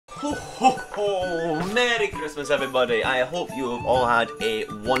Ho ho ho! Merry Christmas everybody! I hope you have all had a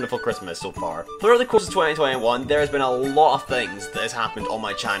wonderful Christmas so far. Throughout the course of 2021, there has been a lot of things that has happened on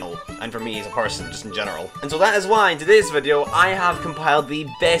my channel, and for me as a person, just in general. And so that is why in today's video, I have compiled the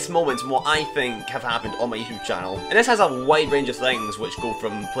best moments from what I think have happened on my YouTube channel. And this has a wide range of things, which go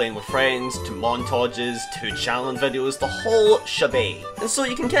from playing with friends, to montages, to challenge videos, the whole shebang. And so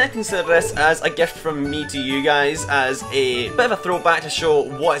you can kind of consider this as a gift from me to you guys, as a bit of a throwback to show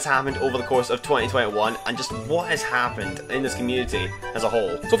what has happened over the course of 2021 and just what has happened in this community as a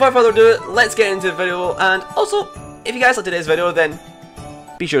whole. So without further ado, let's get into the video, and also, if you guys like today's video, then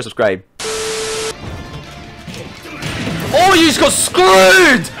be sure to subscribe. Oh, you just got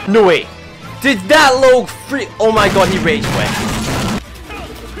screwed! No way! Did that little freak? Oh my god, he rage quit.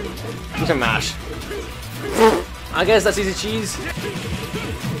 Look at mash. I guess that's easy cheese.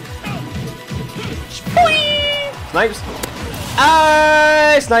 Snipes.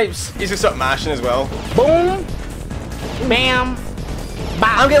 Ah, snipes. He's gonna start mashing as well. Boom. Bam. Bam.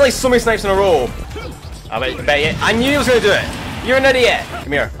 I'm getting like so many snipes in a row. I bet you. I knew he was gonna do it. You're an idiot.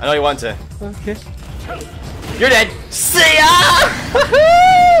 Come here. I know you want to. Okay. You're dead. See ya!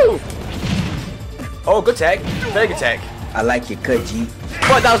 Oh, good tech. Very good tech. I like your cut, G.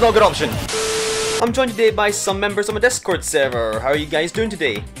 But that was not a good option. I'm joined today by some members of my Discord server. How are you guys doing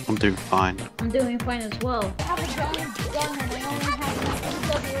today? I'm doing fine. I'm doing fine as well.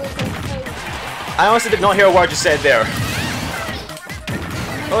 I honestly did not hear a word you said there.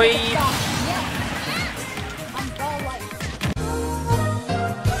 Oi!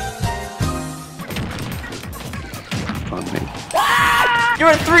 You're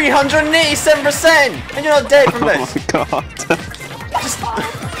at 387% and you're not dead from this. Oh my god. Just...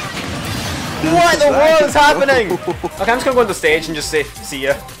 What in the world is happening? Okay, I'm just gonna go on the stage and just say, see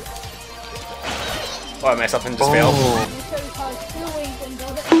ya. Oh, I messed up and just failed.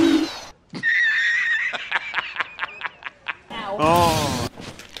 Oh.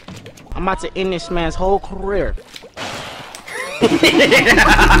 I'm about to end this man's whole career.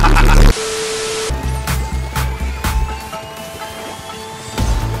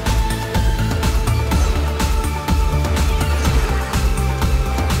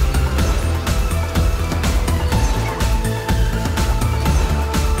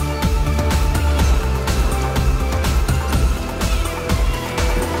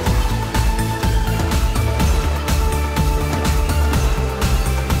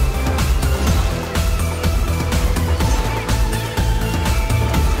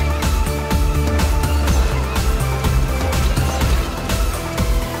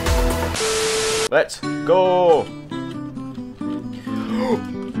 Let's go!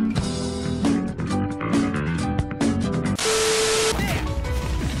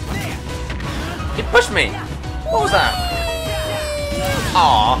 He pushed me! What was that?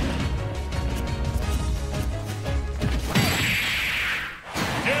 Aww.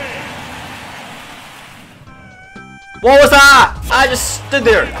 What was that? I just stood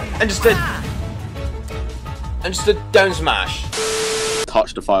there and just did down smash.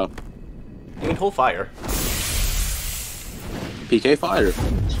 Touch the fire. You can hold fire. PK fire.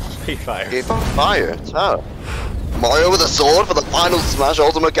 PK fire. PK fire? How? Mario with a sword for the final Smash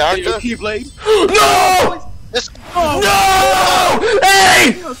Ultimate character? Keyblade. No! This No!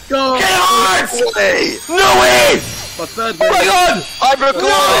 Hey! Let's go! Get off! way! No way! My third Oh my god! I'm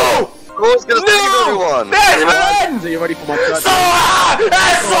recording! Who's gonna save everyone? Desmond! Are you ready for my third? Sora!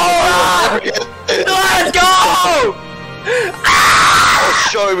 That's Sora! Let's go!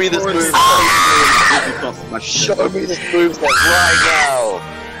 Show me this move. Show me this move right now.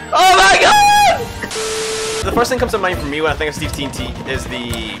 Oh my god! The first thing comes to mind for me when I think of Steve TNT is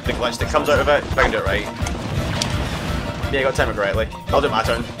the glitch that comes out of it. If I can do it right. Yeah, I got timed correctly. I'll do my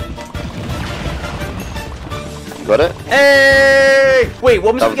turn. Got it? Hey! Wait,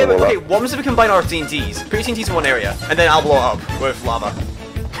 what happens if we That was a what happens if we combine our TNTs? Put your TNTs in one area, and then I'll blow it up with lava.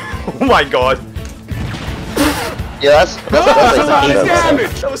 Oh my god. Yeah, that's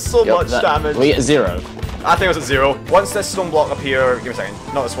damage! That was so much damage. We get 0. I think it was at 0. Once this stone block up here, give me a second.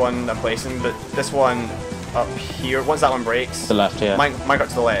 Not this one I'm placing, but this one up here. Once that one breaks, The left, yeah. mine got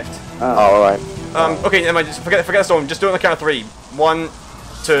to the left. Oh, alright. Okay, never mind. Just forget the stone. Just do it on the count of 3. 1,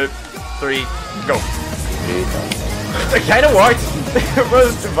 2, 3, go. It kind of worked. It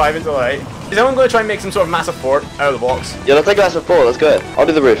was surviving till late. Is anyone going to try and make some sort of massive fort out of the box? Yeah, let's take that for 4. Let's go ahead. I'll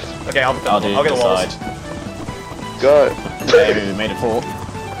do the roof. Okay, I'll get the walls. Go. Yeah, we made it 4.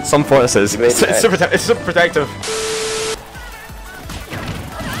 Some fortresses. It's super protective.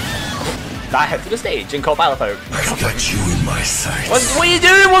 That hit to the stage and caught Ballop out. I've got you in my sights. What are you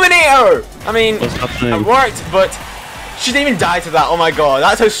doing, Wominator? I mean, What's happening? it worked, but She didn't even die to that. Oh my god,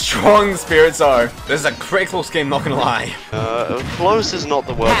 that's how strong the spirits are. This is a pretty close game, not gonna lie. Close is not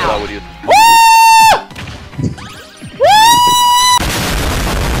the word that I would use.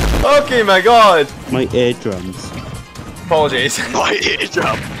 Okay, my god. My eardrums. Apologies. My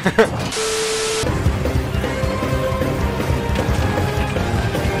eardrum.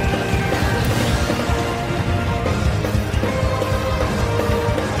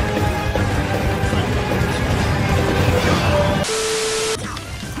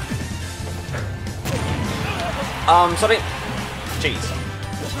 Sorry. Jeez.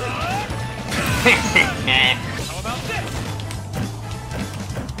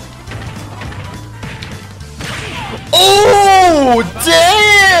 Oh,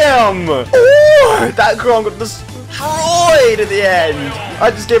 damn! Oh, that Kron got destroyed at the end.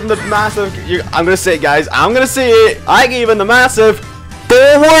 I just gave him the massive. I'm gonna say it, guys. I'm gonna say it. I gave him the massive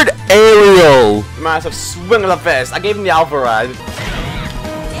forward aerial. Massive swing of the fist. I gave him the Alvarad.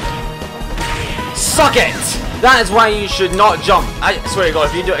 Suck it! That is why you should not jump. I swear to God,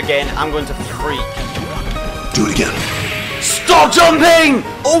 if you do it again, I'm going to freak. Do it again. Stop jumping!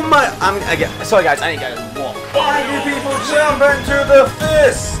 Oh my! Sorry guys, I need to get a walk. Why do people jump into the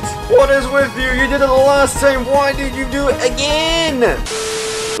fist? What is with you? You did it the last time. Why did you do it again?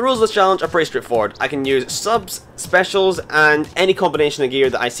 The rules of this challenge are pretty straightforward. I can use subs, specials, and any combination of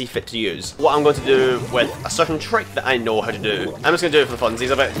gear that I see fit to use. What I'm going to do with a certain trick that I know how to do. I'm just going to do it for the funsies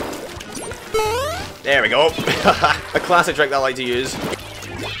of it. There we go. A classic trick that I like to use.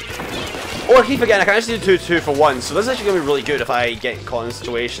 Oh, I keep forgetting, I can actually do 2 for 1, so this is actually going to be really good if I get caught in a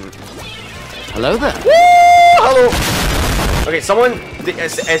situation. Hello there. Woo! Hello! Okay, someone,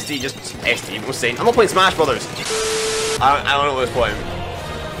 SD was saying, I'm not playing Smash Brothers. I don't know what this point.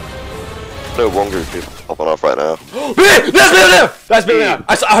 No one group is popping off right now. That's been there!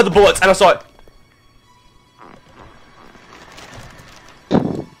 I heard the bullets and I saw it.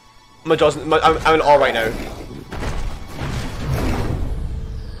 My jaw's, I'm in awe right now.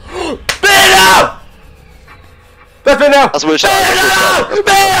 Bayonetta! That's Bayonetta! That's a weird shot.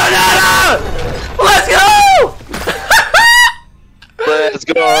 Bayonetta! Let's go! Let's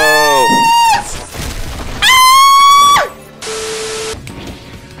go!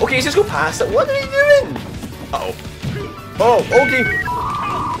 Okay, let's just go past it. What are you doing? Uh-oh. Oh, okay.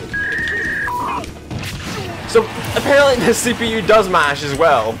 So, apparently the CPU does mash as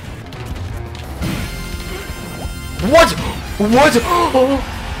well. What? What? Oh,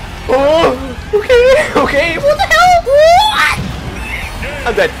 okay, what the hell? What?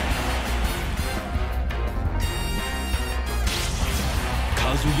 I'm dead.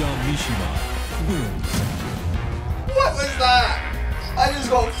 Kazuya Mishima wins. What was that? I just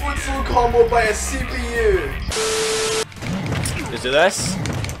got foot slow comboed by a CPU. Let's do this.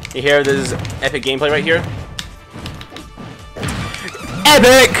 You hear this epic gameplay right here?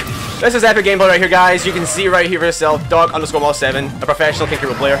 Epic! This is epic gameplay right here, guys. You can see right here for yourself. Dog_7, a professional King K.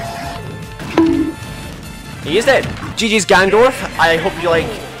 Rool player. He is dead. GG's Gandorf. I hope you like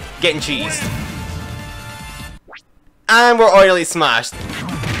getting cheese. And we're oily smashed.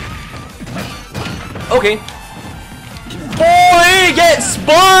 Okay. Boy, get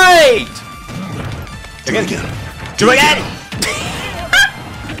spiked! Do it again. Do it again!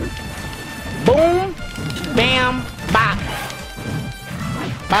 Boom, bam, bop.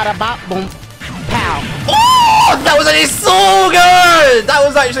 Bada bop, boom, pow. Oh, that was actually so good! That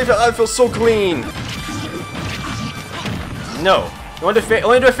was actually, that feels so clean. No. You want to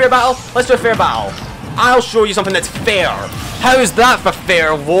do a fair battle? Let's do a fair battle. I'll show you something that's fair. How is that for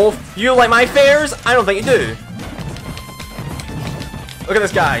fair, Wolf? You like my fairs? I don't think you do. Look at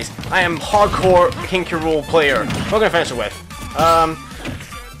this, guys. I am hardcore King K. Rool player. What am I gonna finish it with?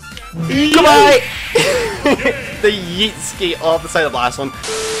 Goodbye! The yeet skate off the side of the last one.